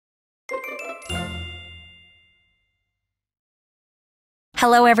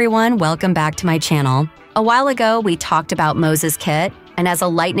Hello everyone, welcome back to my channel. A while ago, we talked about Moze's kit, and as a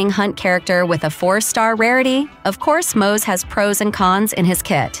lightning hunt character with a 4-star rarity, of course Moze has pros and cons in his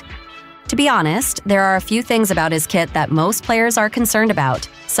kit. To be honest, there are a few things about his kit that most players are concerned about,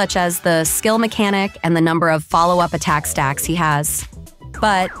 such as the skill mechanic and the number of follow-up attack stacks he has.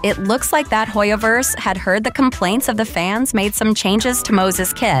 But it looks like that Hoyoverse had heard the complaints of the fans made some changes to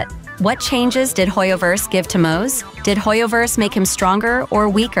Moze's kit. What changes did Hoyoverse give to Moze? Did Hoyoverse make him stronger or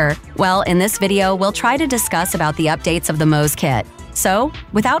weaker? Well, in this video, we'll try to discuss about the updates of the Moze kit. So,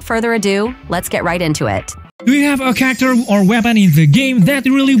 without further ado, let's get right into it. Do you have a character or weapon in the game that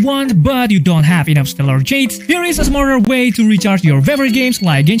you really want, but you don't have enough stellar jades? Here is a smarter way to recharge your favorite games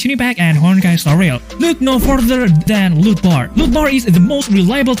like Genshin Impact and Honkai Star Rail. Look no further than Loot Bar. Loot Bar is the most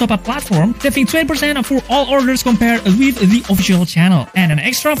reliable top-up platform, saving 20% for all orders compared with the official channel, and an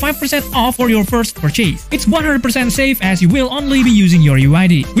extra 5% off for your first purchase. It's 100% safe as you will only be using your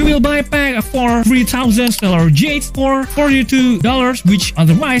UID. We will buy a pack for 3,000 stellar jades for $42, which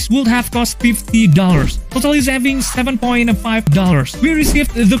otherwise would have cost $50. Totally saving $7.5. We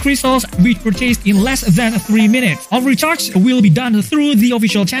received the crystals we purchased in less than 3 minutes. All recharge will be done through the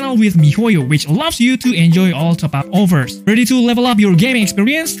official channel with miHoyo, which allows you to enjoy all top-up offers. Ready to level up your gaming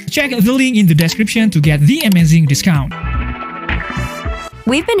experience? Check the link in the description to get the amazing discount.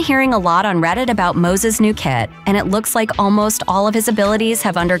 We've been hearing a lot on Reddit about Moze's new kit, and it looks like almost all of his abilities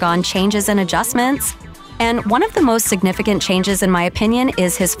have undergone changes and adjustments. And one of the most significant changes, in my opinion,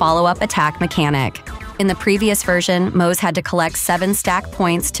 is his follow-up attack mechanic. In the previous version, Moze had to collect 7 stack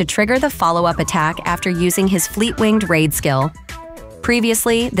points to trigger the follow-up attack after using his Fleet-Winged Raid skill.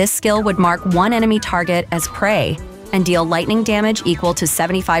 Previously, this skill would mark one enemy target as prey and deal lightning damage equal to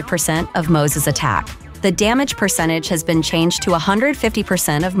 75% of Moze's attack. The damage percentage has been changed to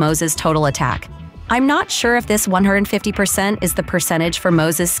 150% of Moze's total attack. I'm not sure if this 150% is the percentage for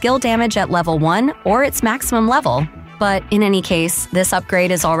Moze's skill damage at level 1 or its maximum level, but in any case, this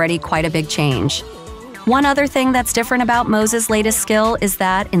upgrade is already quite a big change. One other thing that's different about Moze's latest skill is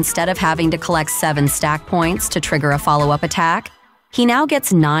that instead of having to collect 7 stack points to trigger a follow-up attack, he now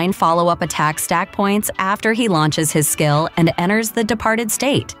gets 9 follow-up attack stack points after he launches his skill and enters the departed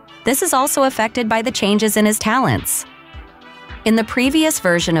state. This is also affected by the changes in his talents. In the previous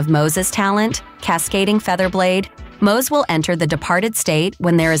version of Moze's talent, Cascading Featherblade, Moze will enter the departed state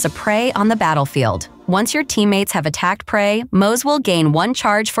when there is a prey on the battlefield. Once your teammates have attacked prey, Moze will gain 1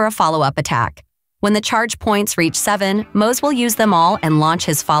 charge for a follow-up attack. When the charge points reach 7, Moze will use them all and launch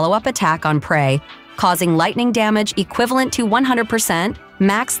his follow-up attack on prey, causing lightning damage equivalent to 100%,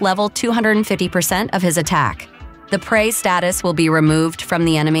 max level 250% of his attack. The prey status will be removed from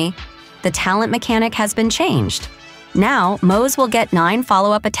the enemy. The talent mechanic has been changed. Now, Moze will get 9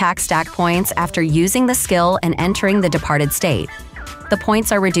 follow-up attack stack points after using the skill and entering the departed state. The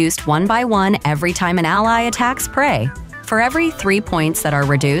points are reduced 1 by 1 every time an ally attacks prey. For every 3 points that are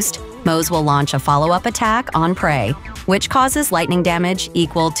reduced, Moze will launch a follow-up attack on prey, which causes lightning damage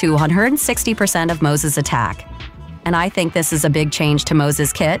equal to 160% of Moze's attack. And I think this is a big change to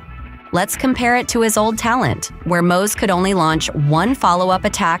Moze's kit. Let's compare it to his old talent, where Moze could only launch 1 follow-up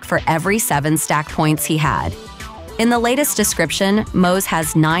attack for every 7 stack points he had. In the latest description, Moze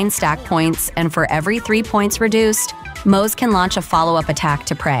has 9 stack points, and for every 3 points reduced, Moze can launch a follow-up attack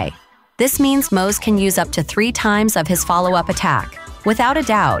to prey. This means Moze can use up to 3 times of his follow-up attack. Without a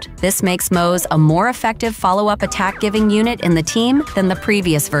doubt, this makes Moze a more effective follow-up attack-giving unit in the team than the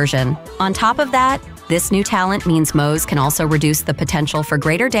previous version. On top of that, this new talent means Moze can also reduce the potential for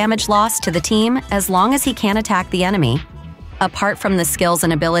greater damage loss to the team as long as he can attack the enemy. Apart from the skills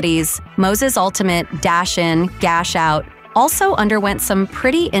and abilities, Moze's ultimate Dash In, Gash Out also underwent some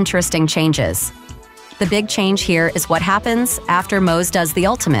pretty interesting changes. The big change here is what happens after Moze does the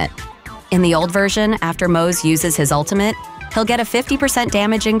ultimate. In the old version, after Moze uses his ultimate, he'll get a 50%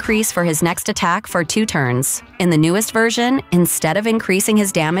 damage increase for his next attack for 2 turns. In the newest version, instead of increasing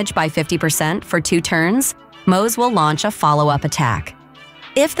his damage by 50% for 2 turns, Moze will launch a follow-up attack.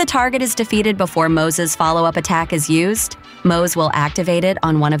 If the target is defeated before Moze's follow-up attack is used, Moze will activate it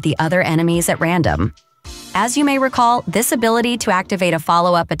on one of the other enemies at random. As you may recall, this ability to activate a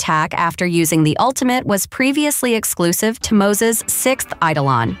follow-up attack after using the ultimate was previously exclusive to Moze's 6th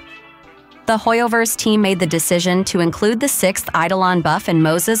Eidolon. The Hoyoverse team made the decision to include the 6th Eidolon buff in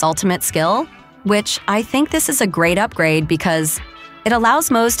Moze's ultimate skill, which I think this is a great upgrade because it allows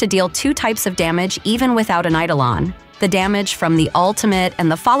Moze to deal 2 types of damage even without an Eidolon, the damage from the ultimate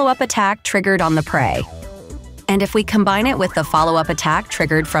and the follow-up attack triggered on the prey. And if we combine it with the follow-up attack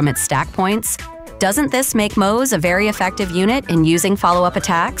triggered from its stack points, doesn't this make Moze a very effective unit in using follow-up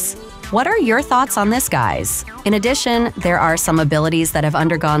attacks? What are your thoughts on this, guys? In addition, there are some abilities that have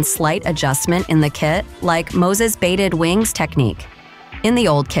undergone slight adjustment in the kit, like Moze's baited wings technique. In the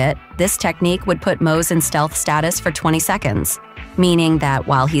old kit, this technique would put Moze in stealth status for 20 seconds, meaning that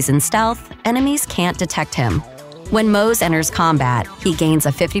while he's in stealth, enemies can't detect him. When Moze enters combat, he gains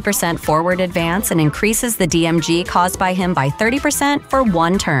a 50% forward advance and increases the DMG caused by him by 30% for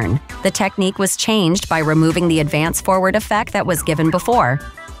 1 turn. The technique was changed by removing the advance forward effect that was given before.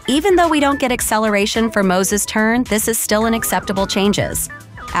 Even though we don't get acceleration for Moze's turn, this is still an acceptable changes.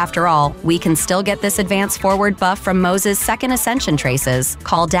 After all, we can still get this advance forward buff from Moze's second ascension traces,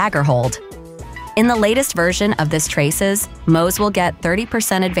 called Dagger Hold. In the latest version of this traces, Moze will get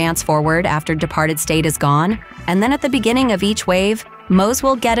 30% advance forward after Departed State is gone, and then at the beginning of each wave, Moze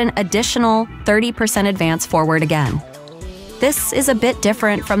will get an additional 30% advance forward again. This is a bit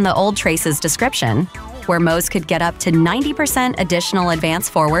different from the old traces description, where Moze could get up to 90% additional advance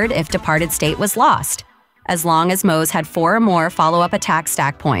forward if Departed State was lost, as long as Moze had 4 or more follow-up attack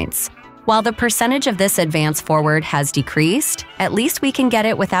stack points. While the percentage of this advance forward has decreased, at least we can get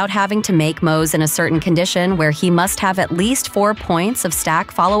it without having to make Moze in a certain condition where he must have at least 4 points of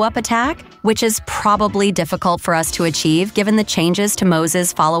stack follow-up attack, which is probably difficult for us to achieve given the changes to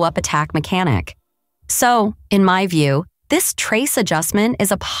Moze's follow-up attack mechanic. So, in my view, this trace adjustment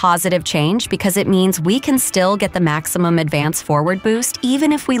is a positive change because it means we can still get the maximum advance forward boost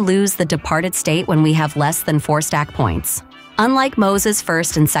even if we lose the Departed State when we have less than 4 stack points. Unlike Moze's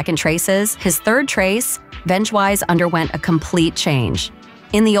first and second traces, his third trace, Vengewise, underwent a complete change.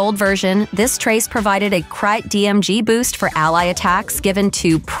 In the old version, this trace provided a crit DMG boost for ally attacks given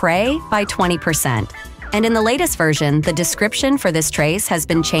to Prey by 20%. And in the latest version, the description for this trace has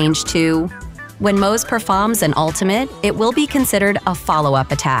been changed to: when Moze performs an ultimate, it will be considered a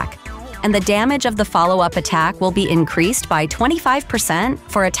follow-up attack, and the damage of the follow-up attack will be increased by 25%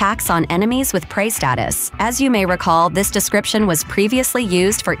 for attacks on enemies with Prey status. As you may recall, this description was previously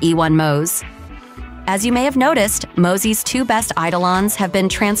used for E1 Moze. As you may have noticed, Moze's 2 best Eidolons have been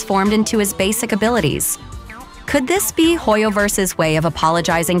transformed into his basic abilities. Could this be Hoyoverse's way of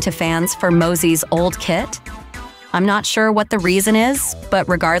apologizing to fans for Moze's old kit? I'm not sure what the reason is, but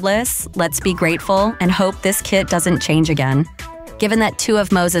regardless, let's be grateful and hope this kit doesn't change again. Given that 2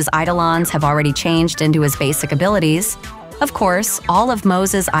 of Moze's Eidolons have already changed into his basic abilities, of course, all of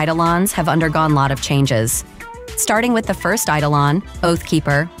Moze's Eidolons have undergone a lot of changes. Starting with the first Eidolon,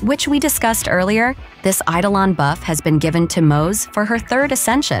 Oathkeeper, which we discussed earlier, this Eidolon buff has been given to Moze for her 3rd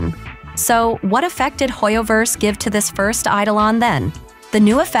ascension. So, what effect did Hoyoverse give to this first Eidolon then? The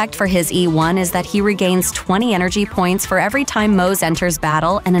new effect for his E1 is that he regains 20 energy points for every time Moze enters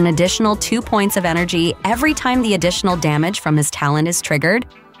battle and an additional 2 points of energy every time the additional damage from his talent is triggered,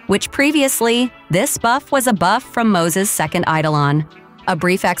 which previously, this buff was a buff from Moze's second Eidolon. A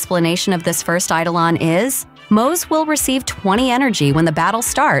brief explanation of this first Eidolon is: Moze will receive 20 energy when the battle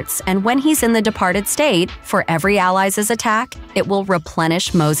starts, and when he's in the Departed State, for every ally's attack, it will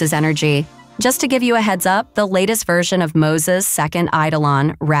replenish Moze's energy. Just to give you a heads up, the latest version of Moze's second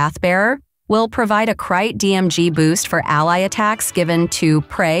Eidolon, Wrathbearer, will provide a crit DMG boost for ally attacks given to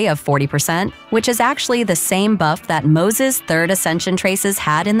Prey of 40%, which is actually the same buff that Moze's 3rd ascension traces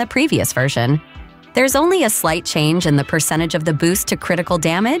had in the previous version. There's only a slight change in the percentage of the boost to critical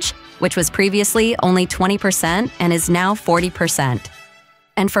damage, which was previously only 20% and is now 40%.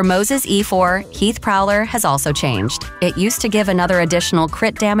 And for Moze's E4, Heath Prowler has also changed. It used to give another additional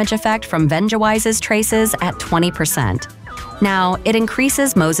crit damage effect from Vengewise's traces at 20%. Now, it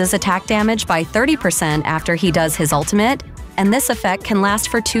increases Moze's attack damage by 30% after he does his ultimate, and this effect can last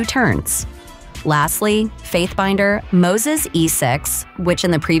for 2 turns. Lastly, Faithbinder, Moze's E6, which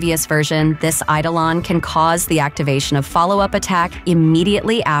in the previous version, this Eidolon can cause the activation of follow-up attack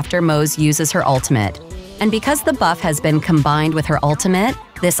immediately after Moze uses her ultimate. And because the buff has been combined with her ultimate,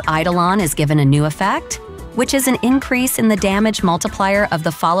 this Eidolon is given a new effect, which is an increase in the damage multiplier of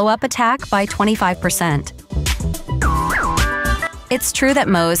the follow-up attack by 25%. It's true that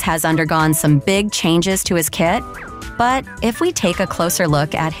Moze has undergone some big changes to his kit, but if we take a closer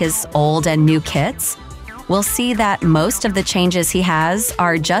look at his old and new kits, we'll see that most of the changes he has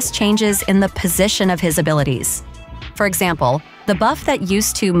are just changes in the position of his abilities. For example, the buff that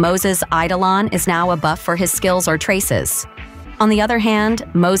used to Moze's Eidolon is now a buff for his skills or traces. On the other hand,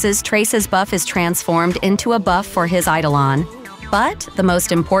 Moze's traces buff is transformed into a buff for his Eidolon. But the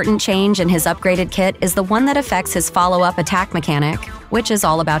most important change in his upgraded kit is the one that affects his follow-up attack mechanic, which is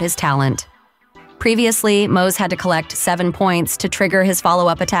all about his talent. Previously, Moze had to collect 7 points to trigger his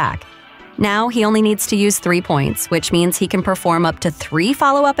follow-up attack. Now he only needs to use 3 points, which means he can perform up to 3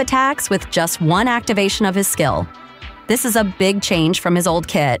 follow-up attacks with just 1 activation of his skill. This is a big change from his old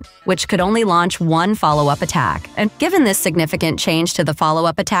kit, which could only launch one follow-up attack. And given this significant change to the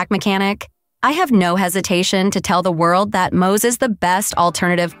follow-up attack mechanic, I have no hesitation to tell the world that Moze is the best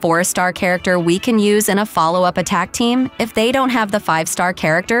alternative 4-star character we can use in a follow-up attack team if they don't have the 5-star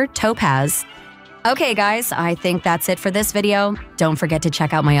character Topaz. Okay guys, I think that's it for this video. Don't forget to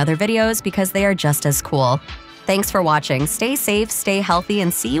check out my other videos because they are just as cool. Thanks for watching, stay safe, stay healthy,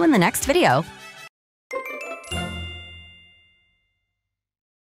 and see you in the next video.